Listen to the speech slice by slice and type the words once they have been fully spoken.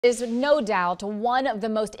Is no doubt one of the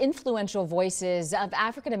most influential voices of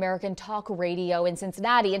African-American talk radio in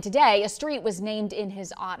Cincinnati, and today a street was named in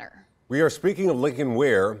his honor. We are speaking of Lincoln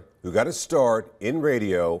Ware, who got his start in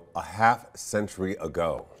radio a half-century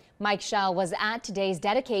ago. Mike Schell was at today's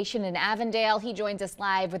dedication in Avondale. He joins us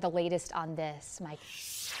live with the latest on this. Mike.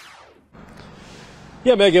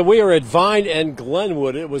 Yeah, Megan, we are at Vine and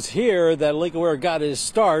Glenwood. It was here that Lincoln Ware got his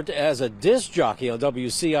start as a disc jockey on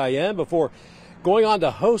WCIN before going on to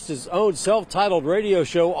host his own self-titled radio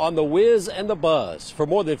show on The Wiz and the Buzz. For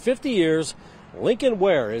more than 50 years, Lincoln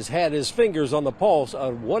Ware has had his fingers on the pulse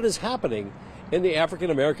of what is happening in the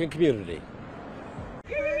African-American community.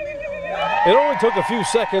 It only took a few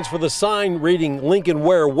seconds for the sign reading Lincoln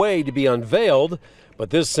Ware Way to be unveiled, but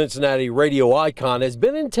this Cincinnati radio icon has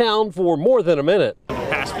been in town for more than a minute. For the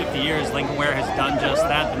past 50 years, Lincoln Ware has done just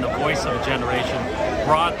that, and the voice of a generation,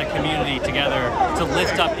 brought the community together to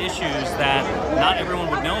lift up issues that not everyone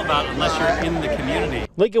would know about unless you're in the community.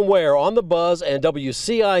 Lincoln Ware on the Buzz and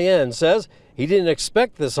WCIN says he didn't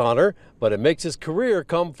expect this honor, but it makes his career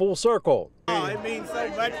come full circle. Oh, it means so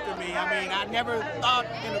much to me. I mean, I never thought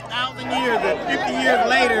in 1,000 years that 50 years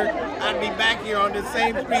later I'd be back here on this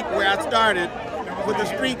same street where I started with the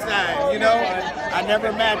street sign, you know? I never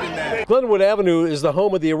imagined that. Glenwood Avenue is the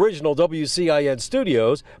home of the original WCIN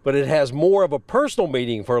studios, but it has more of a personal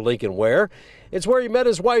meaning for Lincoln Ware. It's where he met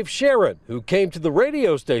his wife Sharon, who came to the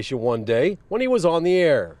radio station one day when he was on the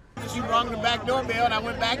air. She rang the back doorbell, and I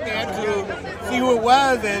went back there to see who it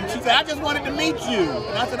was, and she said, "I just wanted to meet you."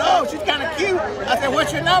 And I said, "Oh, she's kind of cute." I said,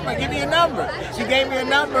 "What's your number? Give me a number." She gave me a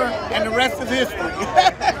number, and the rest is history.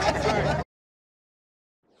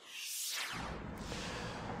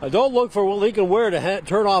 Don't look for Lincoln Ware to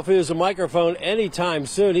turn off his microphone anytime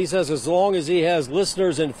soon. He says as long as he has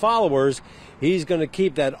listeners and followers, he's going to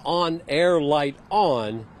keep that on-air light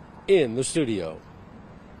on in the studio.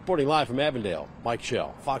 Reporting live from Avondale, Mike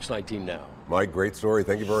Schell, Fox 19 Now. Mike, great story.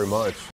 Thank you very much.